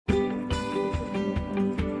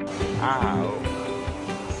Hi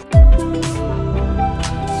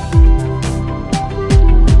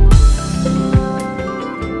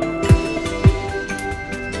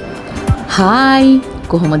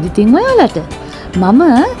කොහොමද ඉතින් ඔයාලට මම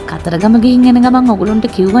කතරගම ගිහින් එන ගමන් ඔයගොල්ලන්ට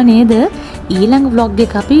කිව්වා නේද ඊළඟ vlog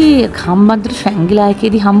එක අපි හම්බන්තොට ශැංගිලා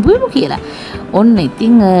එකේදී හම්බ වෙමු කියලා. ඔන්න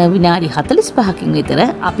ඉතින් විනාඩි 45කින් විතර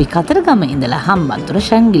අපි කතරගම ඉඳලා හම්බන්තොට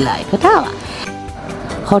ශැංගිලා එකට ආවා.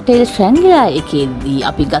 හොටෙල් ශැංගිලා එකේදී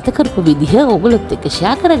අපි ගත කරපු විදිහ ඔයගොල්ලොත් එක්ක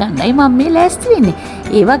ෂෙයා කරගන්නයි මම මේ ලෑස්ති වෙන්නේ.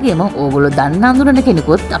 ඒ වගේම ඔයගොල්ලෝ දන්න අඳුරන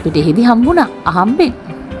කෙනෙකුත් අපිට එහෙදි හම්බුණා අහම්බෙන්.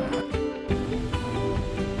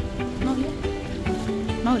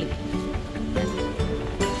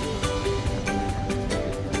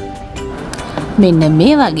 මෙන්න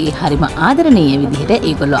මේ වගේ හරිම ආදරණීය විදිහට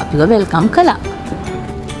ඒගොල්ලෝ අපිව වෙල්කම් කළා.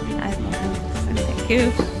 Thank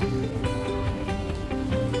you.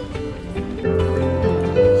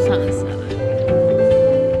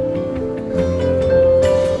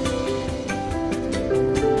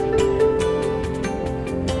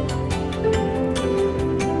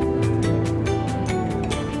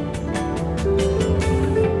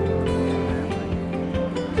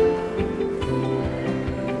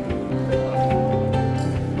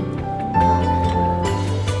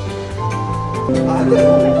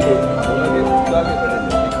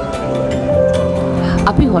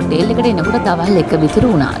 අපි හොටෙල් එකට එනකොට දවල් 1 විතර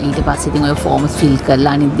වුණා. ඊට පස්සේ ඉතින් ඔය ෆෝම්ස් ෆිල්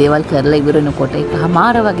කරලා අනිත් දේවල් කරලා ඉවර වෙනකොට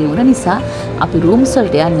එකමාර වගේ වුණ නිසා අපි රූම්ස්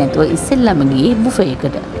වලට යන්නේ නැතුව ඉස්සෙල්ලාම ගියේ බුෆේ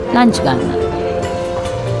එකට ලන්ච් ගන්න.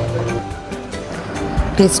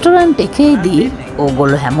 රෙස්ටොරන්ට් එකේදී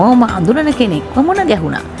ඕගොල්ලෝ හැමෝම අඳුරන කෙනෙක්ව මුණ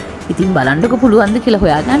ගැහුණා. ඉතින් බලන්නකො පුළුවන්ද කියලා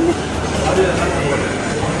හොයාගන්න.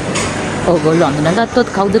 ඕගොල්ලෝ අඳුනගත්තොත්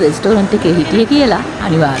කවුද රෙස්ටොරන්ට් එකේ හිටියේ කියලා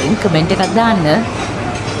අනිවාර්යෙන් කමෙන්ට් එකක් දාන්න.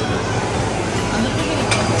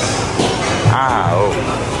 ඔව්.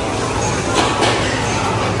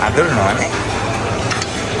 අඳුරනවනේ.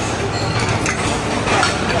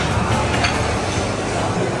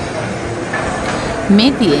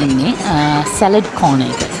 මේ තියෙන්නේ සැලඩ් කෝනර්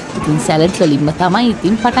එක. ඉතින් සැලඩ් වලින්ම තමයි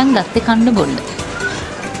ඉතින් පටන් ගත්තේ කන්න බොන්න.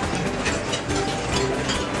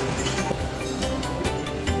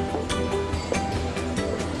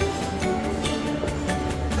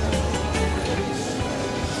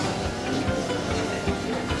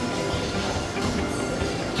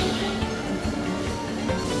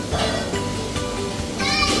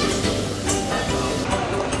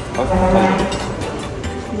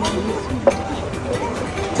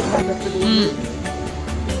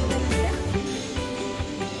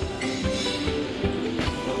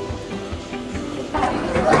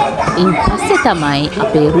 ඉන් පස්සේ තමයි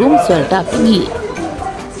අපේ රූම්ස් වලට අපි ගියේ.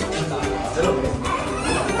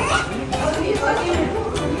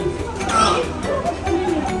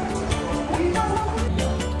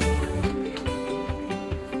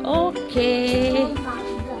 Okay.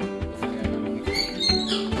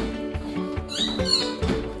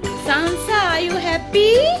 Sansa, are you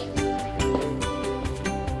happy?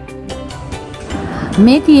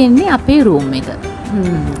 මේ තියෙන්නේ අපේ රූම් එක.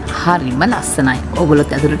 හරිම ලස්සනයි.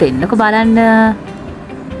 ඔයගොල්ලොත් ඇතුළට එන්නකෝ බලන්න.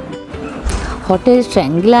 හොටෙල්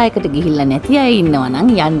ශැංගිලා එකට ගිහිල්ලා නැති අය ඉන්නවා නම්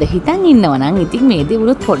යන්න හිතන් ඉන්නවා නම් ඉතින් මේ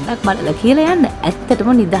දේවලුත් පොඩ්ඩක් බලලා කියලා යන්න. ඇත්තටම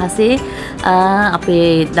නිදහසේ අපේ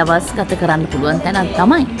දවස් ගත කරන්න පුළුවන් තැනක්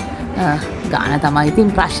තමයි. ගාන තමයි ඉතින්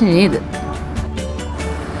ප්‍රශ්නේ නේද?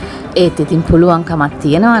 ඒත් ඉතින් පුළුවන්කමක්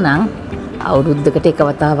තියනවා නම් අවුරුද්දකට එක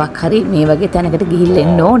වතාවක් හරි මේ වගේ තැනකට ගිහිල්ලා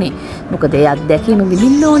එන්න ඕනේ. මොකද ඒ අත්දැකීම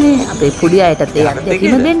විඳින්න ඕනේ. අපේ පොඩි අයටත් ඒ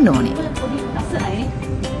අත්දැකීම දෙන්න ඕනේ.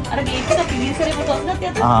 අර ගේට් එක පිළිසරේ ෆොටෝස්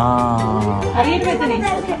ගත්තද? හරියට මෙතන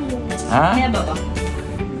ඉස්සරහ. නෑ බබා.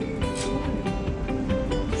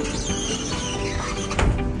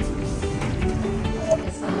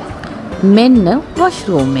 මෙන්න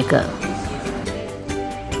වොෂ්රූම් එක.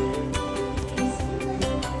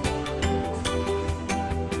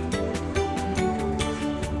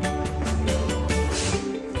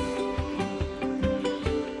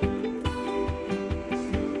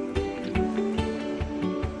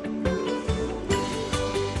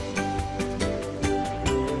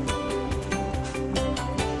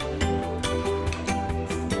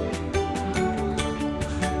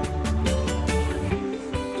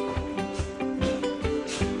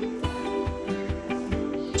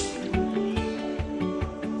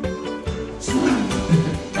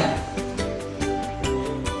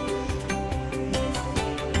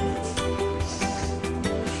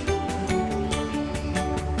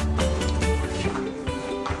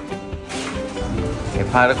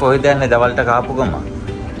 පාර කොහෙද යන්නේ දවල්ට කාපු ගම?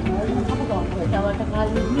 දවල්ට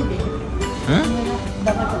කාලේ ඉන්නේ.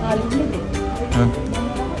 දවල්ට කාලේ ඉන්නේ.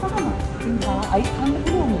 අයිස් කන්න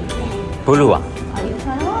පුළුවන්. පුළුවන්. අයිස්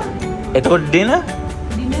කනවා එතකොට දින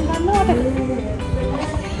දින ගන්නවට.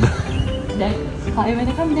 දැන් 6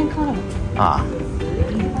 වෙනකම් දැන් කනවා.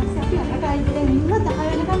 ඊට පස්සේ අපි 8ට ආයෙත් දැන් ඉන්න 10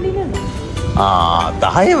 වෙනකම් දිනනවා.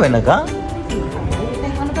 10 වෙනකම්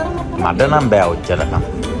මට නම් බෑ ඔච්චරකම්.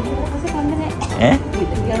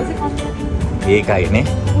 ඒකයිනේ.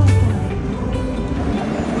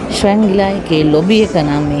 ශ්‍රැංගිලා එකේ ලොබි එක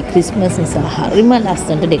නම් මේ ක්‍රිස්මස් නිසා හරිම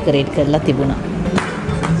ලස්සනට ඩෙකොරේට් කරලා තිබුණා.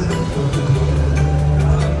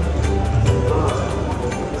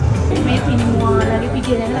 මේ තිනුවාලගේ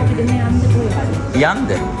පිටිය දැන්ලා අපි දෙන්න යන්න පුළුවන්. යන්ද?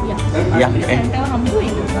 යන්න. සැන්ටාව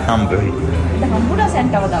හම්බුයි. හම්බුණා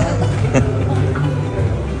සැන්ටාව දවල්ට.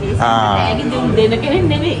 තෑගි දෙන්න කෙනෙක්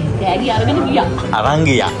නෙමෙයි. තෑගි අරගෙන ගියා. අරන්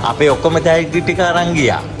ගියා. අපේ ඔක්කොම තෑගි ටික අරන්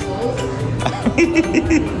ගියා.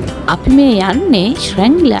 අපි මේ යන්නේ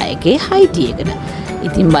ශ්‍රැංගිලා එකේ හයිටි එකට.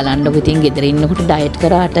 ඉතින් බලන්නකො ඉතින් ගෙදර ඉන්නකොට ඩයට්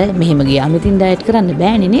කරාට මෙහෙම ගියාම ඉතින් ඩයට් කරන්න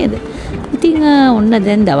බෑනේ නේද? ඉතින් ඔන්න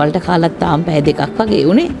දැන් දවල්ට කාලත් තාම පැය 2ක් වගේ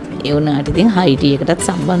උනේ. ඒ වුණාට ඉතින් හයිටි එකටත්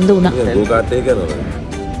සම්බන්ධ වුණා. ගෝකාට් එක කරනවා.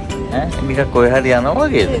 නිකන් කොයි හරි යනවා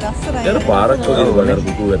වගේද? යන පාරක් වගේ වගේ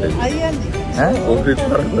පුතු වැටේ. කොන්ක්‍රීට්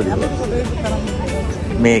පාරක් වගේ.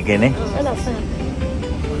 මේකනේ.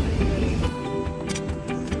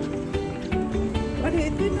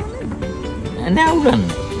 නෑ උරන්න.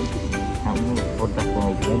 පොඩ්ඩක්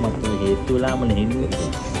කොහොමද හේතු වෙලාමනේ ඉන්නේ.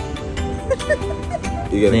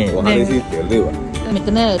 ඉතින් වහනේ සිත් දෙල්ලේවා.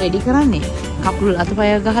 මෙතන රෙඩි කරන්නේ. කකුල් අතපය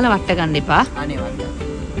ගහලා වට ගන්න එපා. අනේ වන්ද.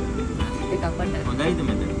 එකක් වන්න. හොඳයිද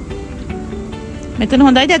මෙතන? මෙතන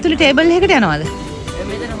හොඳයිද? ඇතුලේ ටේබල් එකකට යනවද?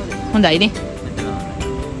 මෙතන හොඳයිනේ.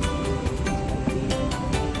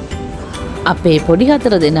 අපේ පොඩි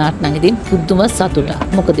 4 දෙනාට නම් ඉතින් පුදුම සතුටක්.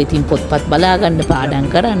 මොකද ඉතින් පොත්පත් බලා ගන්න පාඩම්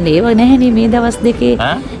කරන්න ඒව නැහැනේ මේ දවස් දෙකේ.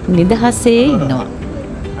 නිදහසේ ඉන්නවා.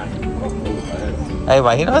 අය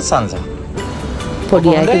වහිනවද සංසා? පොඩි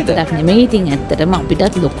අය විතරක් නෙමෙයි ඉතින් ඇත්තටම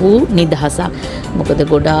අපිටත් ලොකු නිදහසක්. මොකද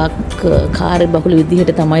ගොඩාක් කාර්යබහුල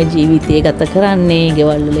විදිහට තමයි ජීවිතය ගත කරන්නේ.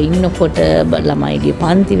 ගෙවල් වල ඉන්නකොට ළමයිගේ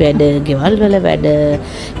පන්ති වැඩ, ගෙවල් වල වැඩ,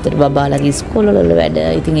 ඊට බබාලගේ ඉස්කෝල වල වැඩ.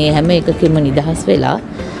 ඉතින් ඒ හැම එකකෙම නිදහස් වෙලා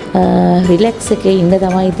රිලැක්ස් එකේ ඉන්න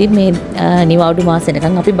තමයි ඉතින් මේ නිවාඩු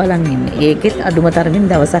මාසෙනකන් අපි බලන් ඉන්නේ. ඒකෙත් අඩුම තරමින්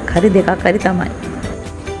දවසක් හරි දෙකක් හරි තමයි.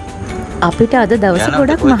 අපිට අද දවස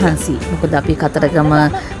ගොඩක් මහන්සි. මොකද අපි කතරගම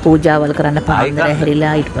පූජාවල් කරන්න පාන්දර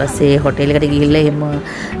හැරිලා ඊට පස්සේ හොටෙල් එකට ගිහිල්ලා එහෙම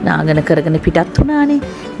නාගෙන කරගෙන පිටත් වුණානේ.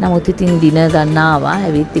 නමුත් ඉතින් දින ගන්න ආවා.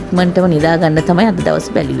 ඇවිත් ඉක්මනටම නිදා ගන්න තමයි අද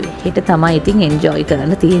දවස් බැලුවේ. හෙට තමයි ඉතින් එන්ජොයි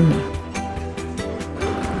කරන්න තියෙන්නේ.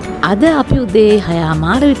 අද අපි උදේ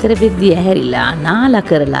 6:00 විතර වෙද්දී ඇහැරිලා නාලා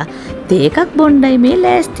කරලා තේ එකක් බොණ්ඩයි මේ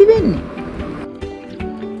ලෑස්ති වෙන්නේ.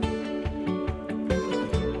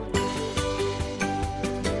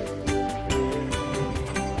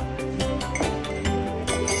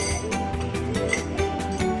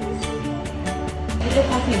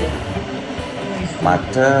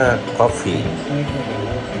 මට කොෆි.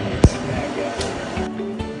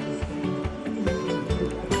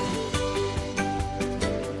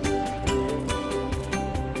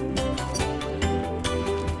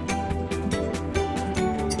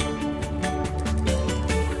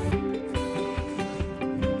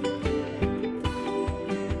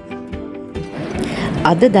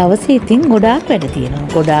 අද දවසේ ඉතින් ගොඩාක් වැඩ තියෙනවා.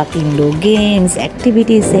 ගොඩාක් ඉන්ඩෝර් ගේම්ස්,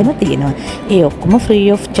 ඇක්ටිවිටීස් එහෙම තියෙනවා. ඒ ඔක්කොම ෆ්‍රී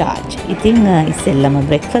ඔෆ් චාර්ජ්. ඉතින් ඉස්සෙල්ලම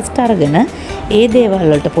බ්‍රෙක්ෆාස්ට් අරගෙන ඒ දේවල්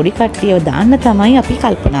වලට පොඩි කට්ටියව දාන්න තමයි අපි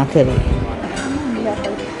කල්පනා කරේ.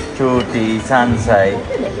 චූටි සංසයි.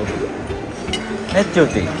 නේ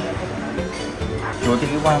චූටි. චූටි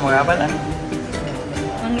කිව්වම ඔයා බලන්න.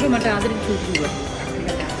 අංගර මට ආදරේ චූටි කිව්වා.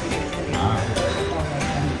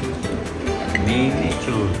 මේ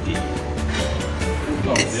චූටි.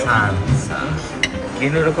 සංසා.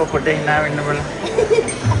 කිනුරක කොට hina වෙන්න බලන්න.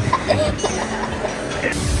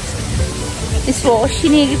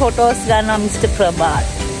 රෝෂිනීගේ ෆොටෝස් ගන්නවා මිස්ටර් ප්‍රභාත්.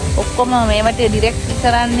 ඔක්කොම මේවට ඩිරෙක්ට්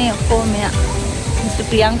කරන්නේ ඔක්කොම මෙයා. මිස්ටර්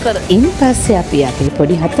ප්‍රියංකර්. ඉන් පස්සේ අපි අපේ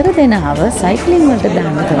පොඩි 4 දෙනාව සයික්ලින් වලට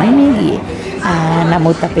දාන්න තමයි මේ ගියේ.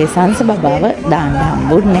 නමුත් අපේ සංස බබාව දාන්න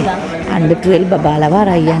හම්බුනේ නැහැ. අnder 12 බබාලව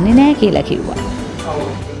අරන් යන්නේ නැහැ කියලා කිව්වා.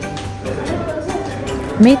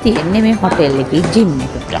 මේ තියෙන්නේ මේ හොටෙල් එකේ ජිම්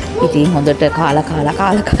එක. ඉතින් හොඳට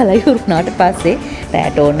කාලා ඉවරුනාට පස්සේ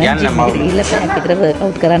රැට ඕන ජිම් එකට ගිහිල්ලා පැයක් විතර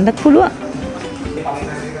වර්ක්අවුට් කරන්නත් පුළුවන්.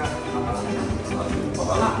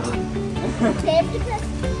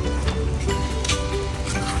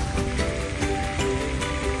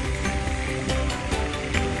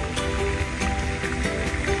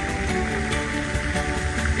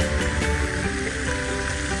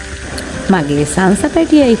 මගේ සංස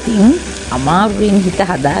පැටිය ඉතින් අමාරුවෙන් හිත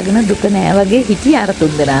හදාගෙන දුක නෑ වගේ හිටිය අර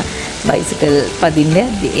තුන්දෙනා. බයිසිකල් පදින්න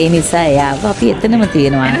ඒ නිසා එයාව අපි එතනම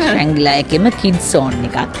තියෙනවා Shangri-la එකේම kids zone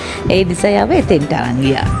එකක්. ඒ නිසා එයාව එතෙන්ට අරන්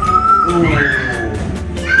ගියා.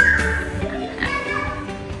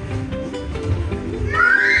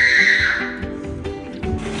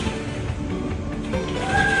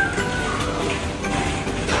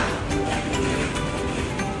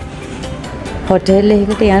 හොටෙල්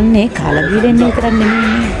එකකට යන්නේ කාලා බීලා ඉන්න විතරක්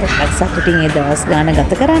නෙමෙයි පොඩ්ඩක් සතුටින් ඒ දවස් ගාන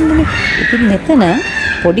ගත කරන්නනේ. ඉතින් මෙතන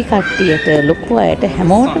පොඩි කට්ටියට ලොකු අයට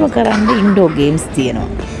හැමෝටම කරන්න ඉන්ඩෝ ගේම්ස් තියෙනවා.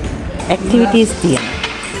 ඇක්ටිවිටීස් තියෙනවා.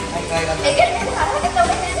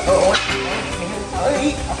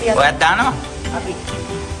 ඔයත් දානවා? අපි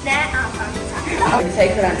නෑ අපි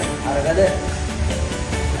ඩිසයිඩ් කරන්න. අරගද?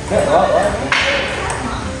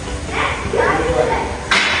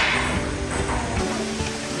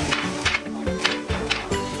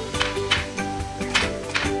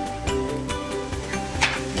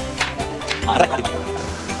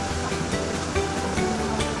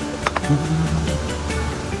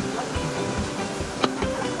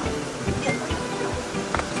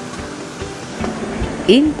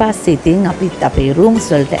 ඉන් පස්සේ ඉතින් අපිත් අපේ රූම්ස්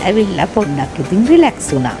වලට ඇවිල්ලා පොඩ්ඩක් ඉතින් රිලැක්ස්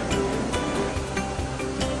වුණා.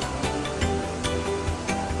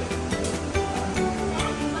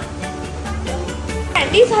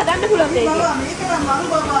 කැන්ඩීස් හදන්න පුළුවන් දෙයක්. මේක නම් මම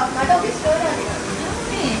බබා මට ඔබ ස්ටෝර් එකක්.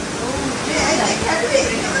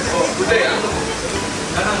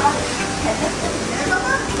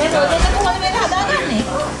 මේ රෝදෙන්න කොහොමද මේක හදාගන්නේ?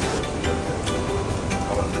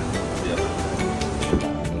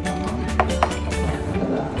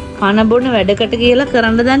 කන බොන වැඩකට කියලා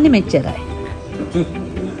කරන්න දන්නේ මෙච්චරයි.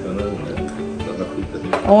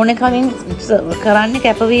 ඕනේ කමින් කරන්නේ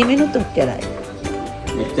කැපවීමෙනුත් උච්චරයි.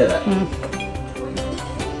 මෙච්චරයි.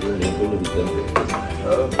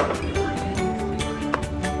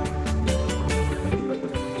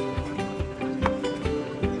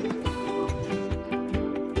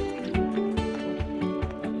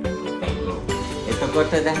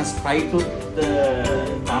 එතකොට දැන් ස්ප්‍රයිට් උත්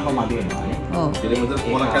තාම මදි වෙනවානේ. ඔව්.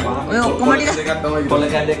 ඔය ඔක්කොම ටික කොළ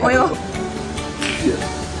කැඩ එක. ඔය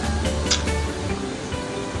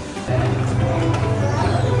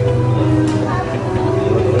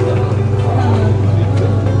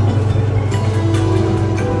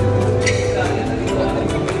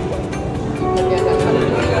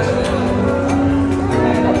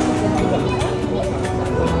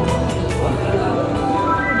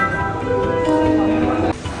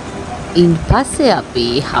ඉන් පස්සේ අපි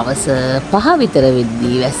හවස 5 විතර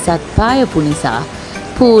වෙද්දී වැස්සත් පායපු නිසා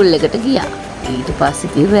පූල් එකට ගියා. ඊට පස්සේ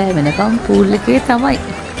ඉතින් රෑ වෙනකම් පූල් එකේ තමයි.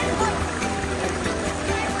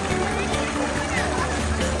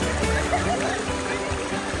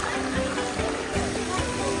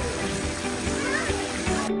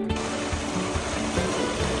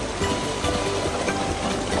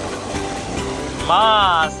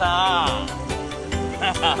 මාසා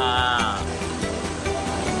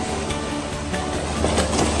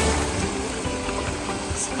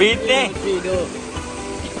Speed nih.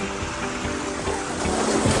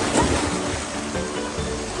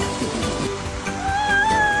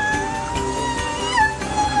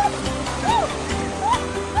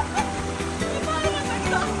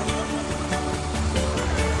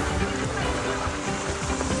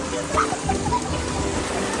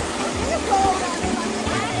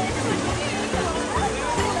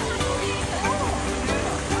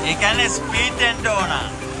 Ikan speed and dona.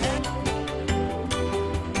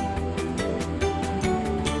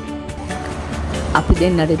 අපි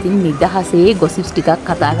දෙන්නට ඉතින් නිදහසේ ගොසිප්ස් ටිකක්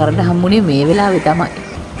කතා කරන්න හම්බුනේ මේ වෙලාවේ තමයි.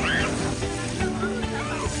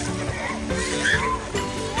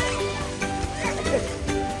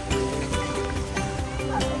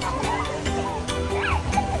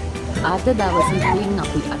 අද දවසේ ඉතින්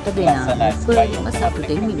අපි 8 දෙනා කොහෙම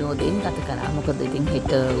සතුටින් විනෝදයෙන් ගත කරා. මොකද ඉතින්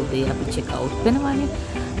හෙට උදේ අපි චෙක් අවුට් වෙනවානේ.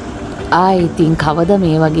 ඉතින් කවද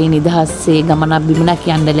මේ වගේ නිදහස්සේ ගමනක් බිමනක්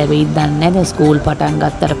යන්න ලැබෙයිද දන්නේ නැහැ. ස්කූල් පටන්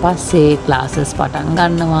ගත්තට පස්සේ ක්ලාසස් පටන්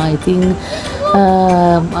ගන්නවා. ඉතින්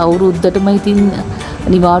අවුරුද්දටම ඉතින්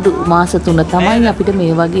නිවාඩු මාස 3 තමයි අපිට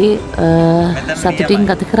මේ වගේ සතුටින්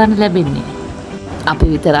ගත කරන්න ලැබෙන්නේ. අපි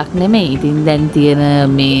විතරක් නෙමෙයි. ඉතින් දැන් තියෙන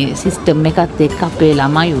මේ සිස්ටම් එකත් එක්ක අපේ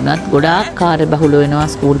ළමයි උනත් ගොඩාක් කාර්යබහුල වෙනවා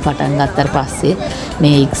ස්කූල් පටන් ගත්තට පස්සේ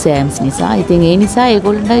මේ එක්සෑම්ස් නිසා. ඉතින් ඒ නිසා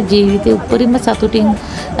ඒගොල්ලන්ට ජීවිතේ උඩරිම සතුටින්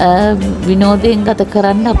විනෝදයෙන් ගත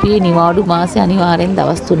කරන්න අපි නිවාඩු මාසේ අනිවාර්යෙන්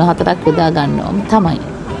දවස් 3-4ක් යොදා ගන්නවම තමයි.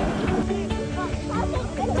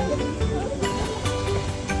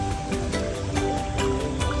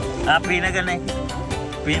 Pinagane.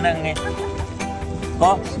 Pinange.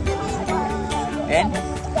 Ko. En.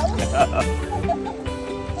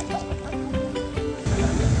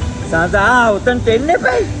 Sada utan tenne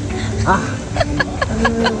pai.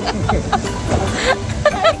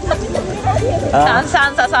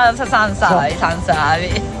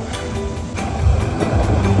 සංසාවේ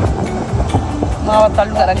මාවත්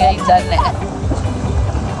අල්ලු කරගෙන ඉඳන්නේ නැහැ.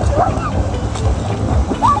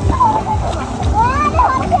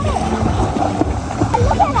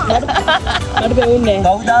 මට පෙවුන්නේ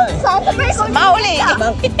කවුද ආවේ? මවුලේ.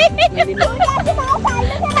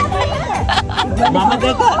 මම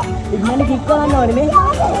දැක්කා. ඉක්මනට කික් කරන්න ඕනේ මේ.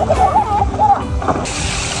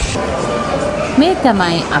 මේ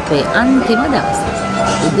තමයි අපේ අන්තිම දවස.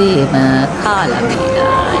 උදේම කාලා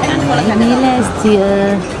බීලා යන්නේ ලෑස්තිය.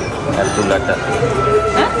 ඇතුළට.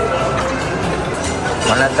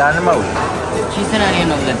 මොන දාන්න මවුල? චිතනානේ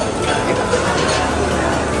නෝද?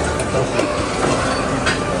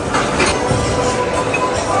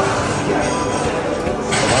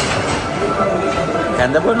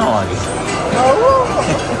 කැඳ බොනවා වගේ.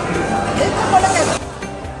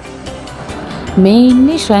 මේ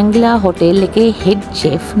ඉන්නේ ශ්‍රැංගිලා හොටෙල් එකේ හෙඩ්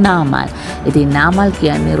චෙෆ් නාමල්. ඉතින් නාමල්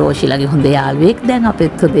කියන්නේ රෝෂිලාගේ හොඳ යාළුවෙක්. දැන්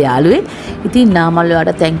අපෙත් හොඳ යාළුවෙක්. ඉතින් නාමල්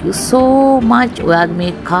ඔයාලට thank you so much. ඔයාත්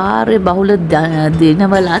මේ කාර්ය බහුල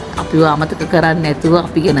දිනවලත් අපිව අමතක කරන්නේ නැතුව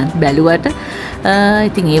අපි ගැන බැලුවට.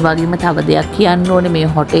 ඉතින් ඒ වගේම තව දෙයක් කියන්න ඕනේ මේ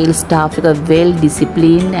හොටෙල් ස්ටාෆ් එක well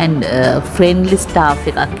disciplined and friendly staff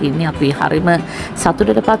එකක් ඉන්නේ. අපි හරිම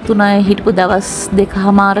සතුටටපත් වුණා හිටපු දවස්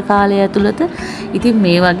දෙකමාර කාලය ඇතුළත. ඉතින්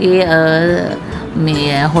මේ වගේ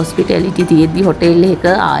මේ හොස්පිටැලිටි තියෙද්දි හොටෙල් එක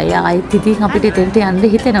ආයෙත් ඉතින් අපිට එතනට යන්න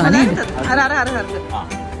හිතෙනවා නේද?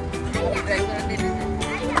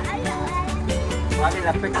 වාගේ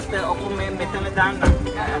ලැප්ටොප් එක ඔක්කොම මෙතන දාන්න.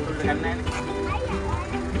 අතුලට ගන්න නැහැ.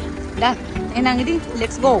 dah enang ini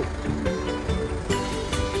let's go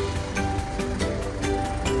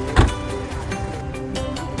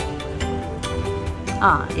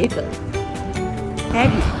ඒක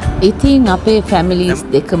හැරි ඉතින් අපේ ෆැමිලිස්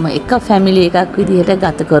දෙකම එක ෆැමිලි එකක් විදිහට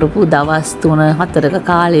ගත කරපු දවස් 3-4ක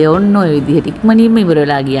කාලය ඔන්න ඔය විදිහට ඉක්මනින්ම ඉවර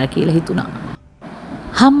වෙලා ගියා කියලා හිතුණා.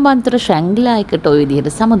 හම්බන්තොට ශ්‍රැංගිලා එකට ඔය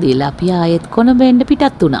විදිහට සමුදේලා අපි ආයෙත් කොළඹ එන්න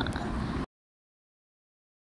පිටත් වුණා.